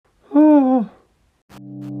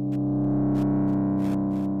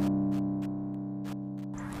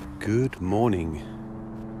Good morning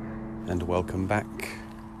and welcome back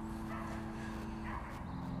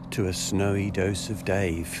to a snowy dose of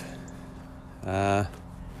Dave.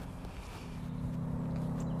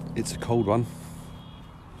 It's a cold one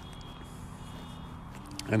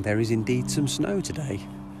and there is indeed some snow today.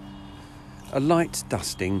 A light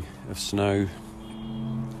dusting of snow,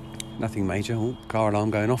 nothing major. Oh, car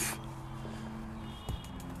alarm going off.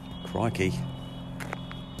 Crikey.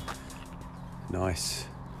 Nice.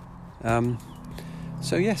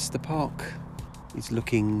 So yes, the park is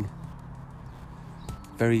looking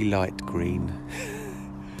very light green.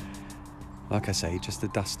 Like I say, just a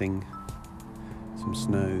dusting, some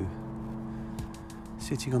snow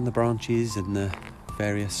sitting on the branches and the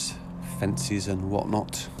various fences and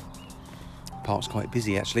whatnot. Park's quite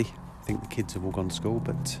busy actually. I think the kids have all gone to school,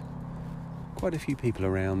 but quite a few people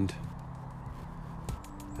around.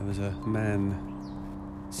 There was a man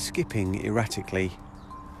skipping erratically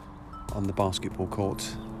on the basketball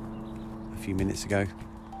court a few minutes ago.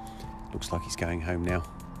 Looks like he's going home now.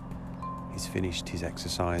 He's finished his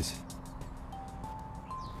exercise.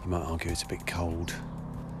 You might argue it's a bit cold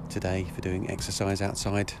today for doing exercise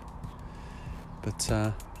outside, but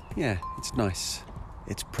yeah, it's nice,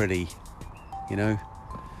 it's pretty, you know,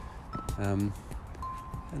 and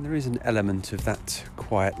there is an element of that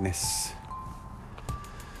quietness,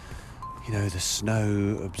 you know, the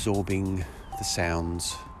snow absorbing the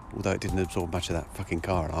sounds, although it didn't absorb much of that fucking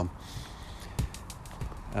car alarm.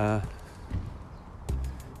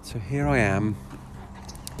 So here I am.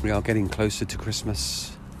 We are getting closer to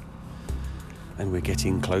Christmas and we're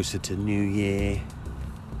getting closer to New Year.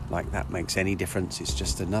 Like that makes any difference. It's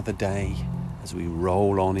just another day as we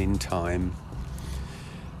roll on in time.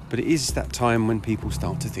 But it is that time when people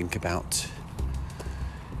start to think about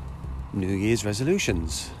New Year's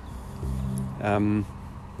resolutions.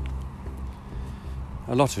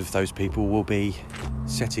 A lot of those people will be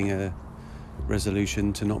setting a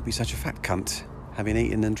resolution to not be such a fat cunt, having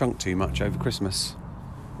eaten and drunk too much over Christmas.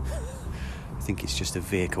 I think it's just a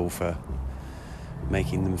vehicle for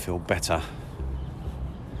making them feel better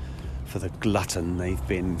for the glutton they've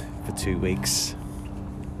been for 2 weeks,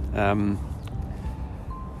 and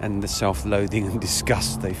the self-loathing and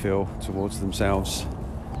disgust they feel towards themselves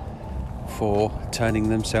for turning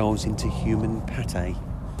themselves into human pate.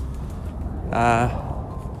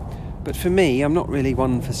 But for me, I'm not really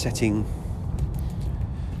one for setting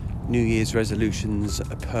New Year's resolutions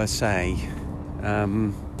per se.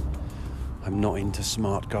 I'm not into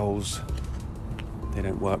SMART goals. They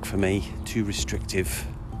don't work for me. Too restrictive,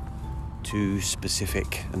 too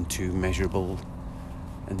specific and too measurable,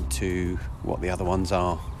 and too what the other ones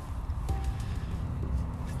are.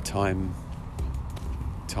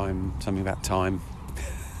 Something about time.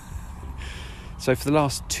 So for the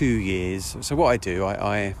last 2 years, so what I do,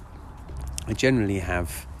 I generally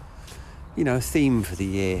have, you know, a theme for the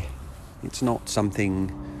year. It's not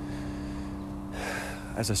something,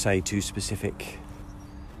 as I say, too specific.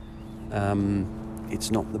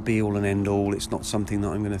 It's not the be-all and end-all. It's not something that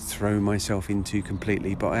I'm going to throw myself into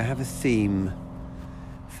completely. But I have a theme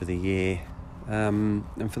for the year. And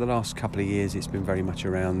for the last couple of years, it's been very much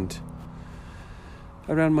around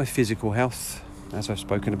my physical health, as I've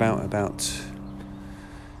spoken about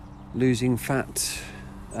losing fat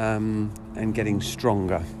and getting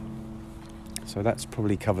stronger. So that's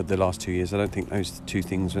probably covered the last 2 years. I don't think those two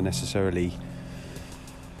things are necessarily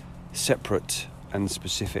separate and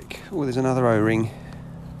specific. Oh, there's another O-ring.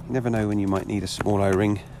 You never know when you might need a small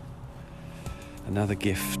O-ring. Another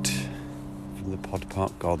gift from the Pod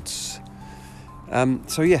Park gods.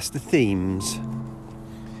 So yes, the themes.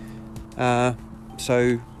 So,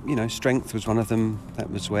 you know, strength was one of them. That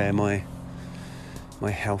was where my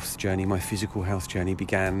health journey, my physical health journey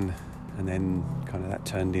began. And then kind of that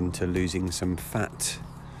turned into losing some fat,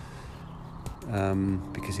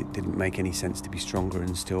 because it didn't make any sense to be stronger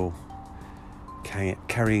and still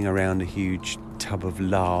carrying around a huge tub of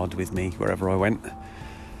lard with me wherever I went.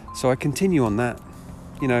 So I continue on that,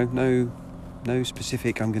 you know, no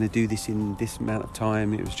specific, I'm going to do this in this amount of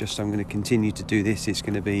time. It was just, I'm going to continue to do this. It's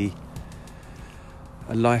going to be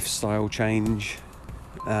a lifestyle change.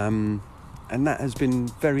 And that has been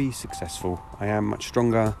very successful. I am much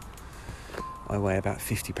stronger. I weigh about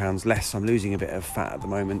 50 pounds less. I'm losing a bit of fat at the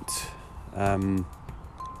moment.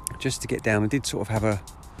 Just to get down, I did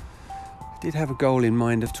have a goal in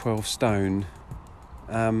mind of 12 stone.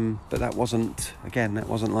 But that wasn't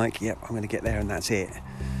like, yep, I'm going to get there and that's it.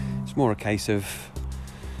 It's more a case of,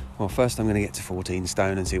 well, first I'm going to get to 14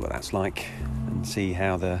 stone and see what that's like, and see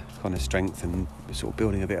how the kind of strength and sort of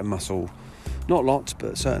building a bit of muscle, not lots,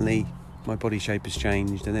 but certainly my body shape has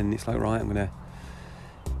changed. And then it's like, right, I'm going to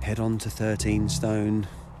head on to 13 stone,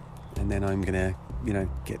 and then I'm gonna,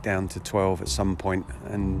 get down to 12 at some point,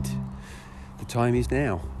 and the time is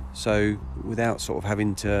now. So without sort of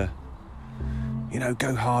having to,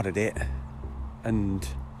 go hard at it and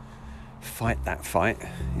fight that fight,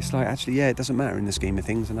 it's like, actually, it doesn't matter in the scheme of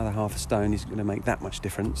things. Another half a stone isn't going to make that much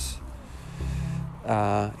difference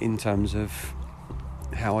in terms of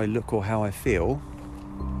how I look or how I feel,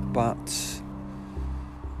 but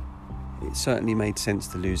it certainly made sense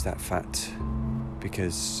to lose that fat,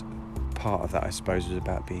 because part of that, I suppose, was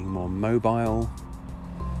about being more mobile,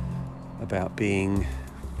 about being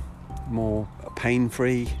more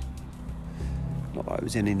pain-free. Not that I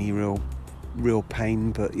was in any real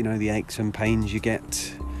pain, but the aches and pains you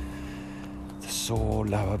get, the sore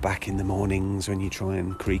lower back in the mornings when you try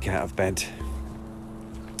and creak out of bed.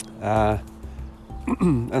 And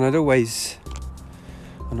I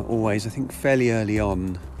think fairly early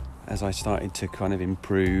on, as I started to kind of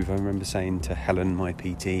improve, I remember saying to Helen, my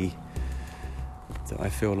PT, that I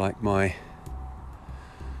feel like my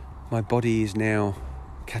body is now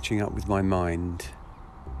catching up with my mind.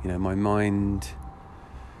 My mind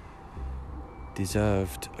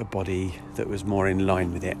deserved a body that was more in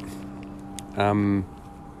line with it. And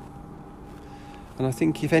I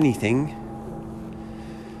think, if anything,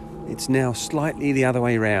 it's now slightly the other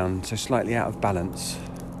way around, so slightly out of balance.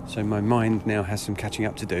 So my mind now has some catching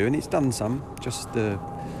up to do, and it's done some. Just the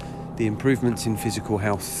improvements in physical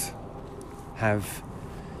health have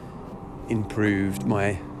improved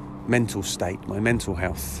my mental state, my mental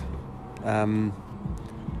health. And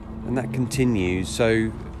that continues.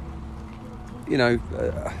 So,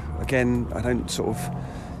 again, I don't sort of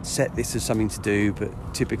set this as something to do, but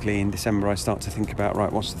typically in December I start to think about,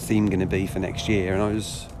 right, what's the theme going to be for next year? And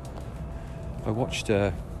I watched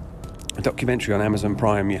a documentary on Amazon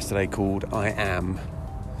Prime yesterday called I Am,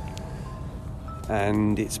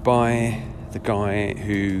 and it's by the guy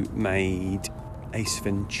who made Ace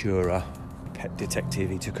Ventura, Pet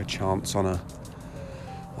Detective. He took a chance on a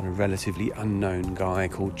relatively unknown guy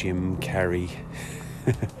called Jim Carrey,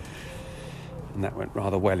 and that went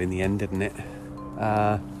rather well in the end, didn't it?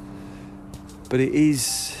 But it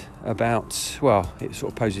is about, it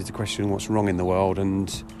sort of poses the question, what's wrong in the world,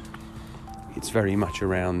 and it's very much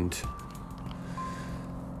around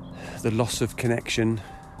the loss of connection,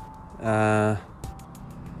 and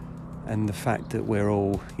the fact that we're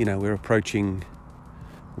all, we're approaching,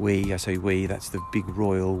 I say we, that's the big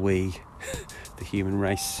royal we, the human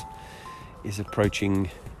race is approaching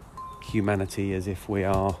humanity as if we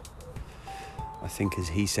are, I think as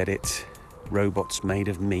he said it, robots made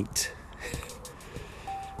of meat,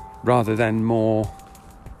 rather than more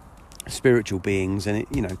spiritual beings. And it,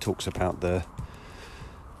 talks about the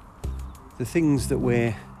things that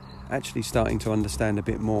we're actually starting to understand a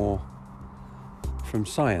bit more from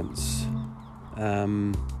science.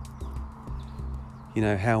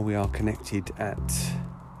 How we are connected at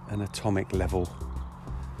an atomic level.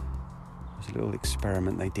 There's a little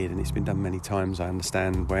experiment they did, and it's been done many times, I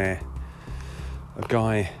understand, where a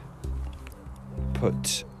guy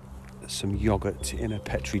put some yogurt in a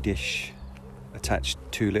petri dish, attached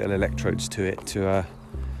 2 little electrodes to it, to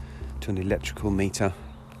an electrical meter,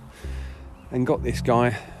 and got this guy,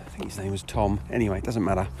 I think his name was Tom, anyway, it doesn't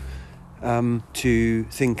matter, to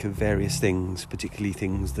think of various things, particularly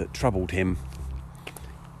things that troubled him.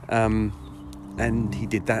 And he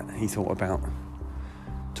did that. He thought about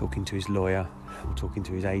talking to his lawyer or talking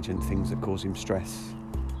to his agent, things that cause him stress.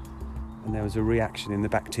 And there was a reaction in the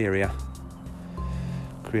bacteria,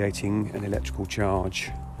 creating an electrical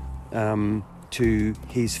charge to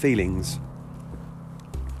his feelings.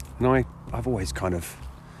 And I've always kind of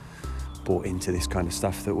bought into this kind of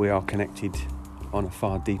stuff, that we are connected on a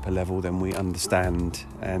far deeper level than we understand.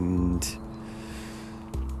 And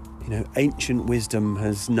ancient wisdom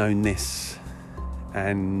has known this,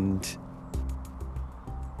 and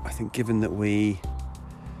I think given that we,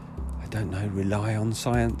 rely on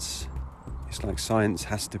science, it's like science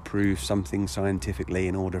has to prove something scientifically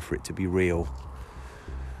in order for it to be real,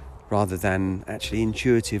 rather than actually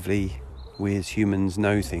intuitively, we as humans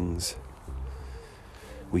know things,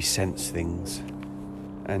 we sense things,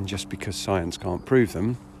 and just because science can't prove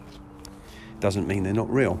them doesn't mean they're not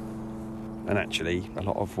real. And actually, a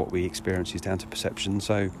lot of what we experience is down to perception,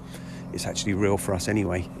 so it's actually real for us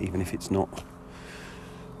anyway, even if it's not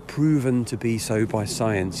proven to be so by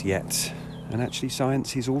science yet. And actually,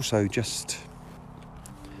 science is also just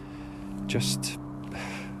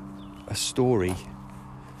a story,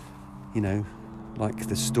 like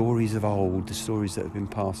the stories of old, the stories that have been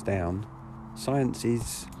passed down. Science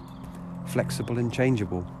is flexible and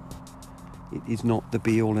changeable. It is not the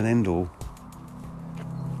be-all and end-all.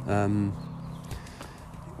 It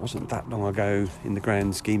wasn't that long ago in the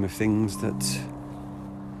grand scheme of things that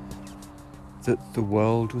the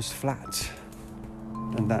world was flat,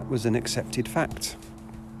 and that was an accepted fact.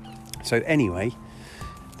 So anyway,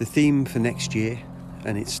 the theme for next year,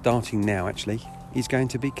 and it's starting now actually, is going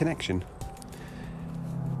to be connection.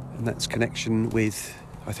 And that's connection with,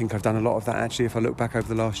 I think I've done a lot of that actually if I look back over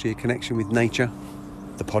the last year, connection with nature,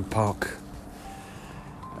 the pod park,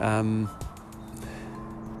 but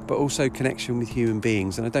also connection with human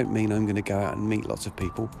beings. And I don't mean I'm going to go out and meet lots of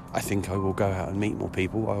people. I think I will go out and meet more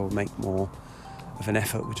people. I will make more of an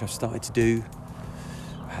effort, which I've started to do.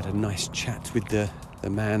 I had a nice chat with the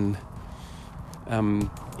man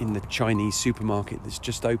in the Chinese supermarket that's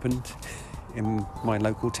just opened in my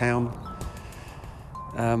local town.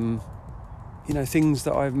 Things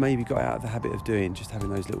that I've maybe got out of the habit of doing, just having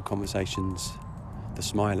those little conversations, the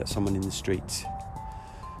smile at someone in the street,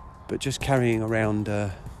 but just carrying around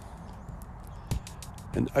an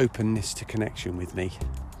openness to connection with me.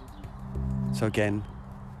 So again,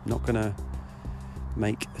 not going to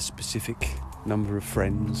make a specific number of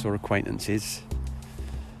friends or acquaintances.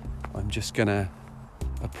 I'm just going to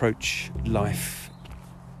approach life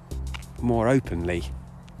more openly,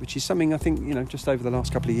 which is something I think, just over the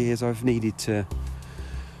last couple of years I've needed to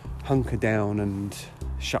hunker down and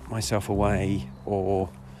shut myself away, or,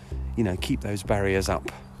 keep those barriers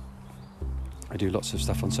up. I do lots of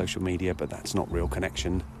stuff on social media, but that's not real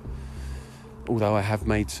connection. Although I have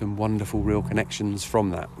made some wonderful real connections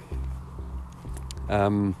from that.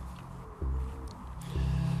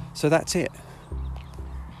 So that's it.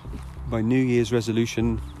 My New Year's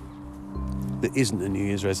resolution, that isn't a New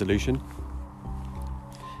Year's resolution,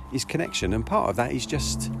 is connection. And part of that is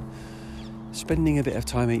just spending a bit of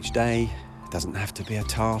time each day. It doesn't have to be a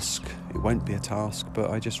task. It won't be a task,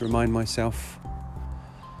 but I just remind myself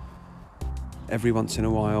every once in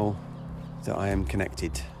a while that I am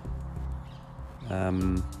connected.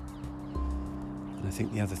 And I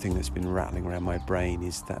think the other thing that's been rattling around my brain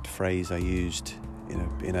is that phrase I used in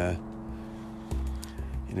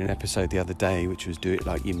an episode the other day, which was do it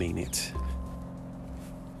like you mean it.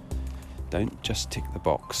 Don't just tick the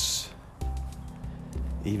box.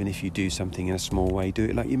 Even if you do something in a small way, do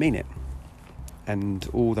it like you mean it. And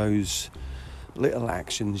all those little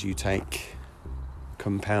actions you take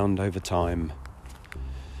compound over time.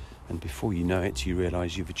 And before you know it, you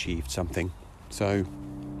realise you've achieved something. So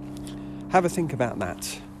have a think about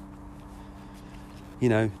that.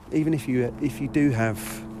 Even if you do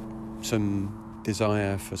have some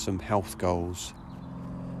desire for some health goals,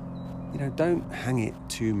 don't hang it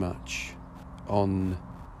too much on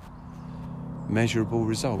measurable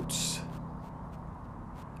results.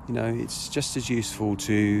 It's just as useful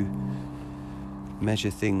to measure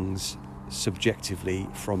things subjectively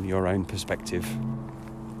from your own perspective.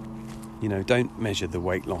 Don't measure the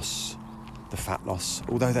weight loss, the fat loss,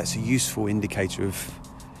 although that's a useful indicator of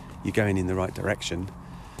you going in the right direction.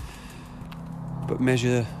 But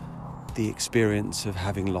measure the experience of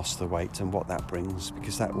having lost the weight and what that brings,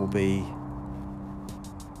 because that will be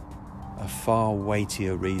a far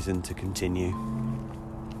weightier reason to continue.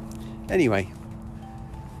 Anyway,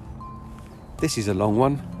 this is a long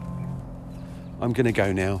one. I'm going to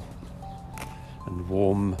go now and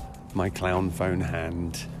warm my clown phone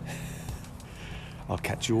hand. I'll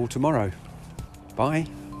catch you all tomorrow. Bye.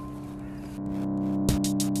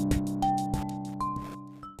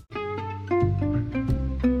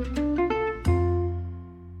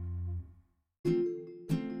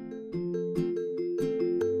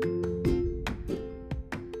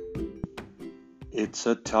 It's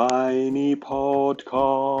a tiny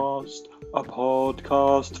podcast, a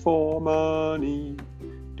podcast for money.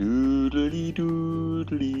 Doodly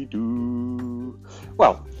doodly doo.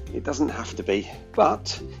 Well, it doesn't have to be,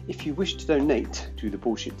 but if you wish to donate to the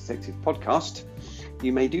Bullshit Detective podcast,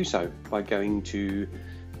 you may do so by going to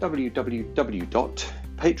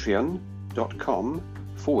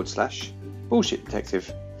www.patreon.com/Bullshit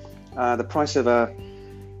Detective. The price of a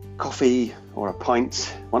coffee or a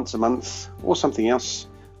pint once a month or something else,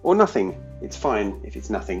 or nothing. It's fine if it's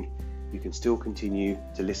nothing. You can still continue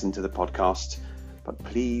to listen to the podcast, but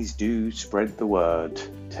please do spread the word.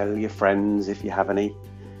 Tell your friends, if you have any,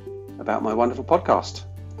 about my wonderful podcast.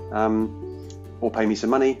 Or pay me some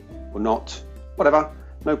money, or not. Whatever,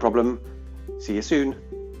 no problem. See you soon.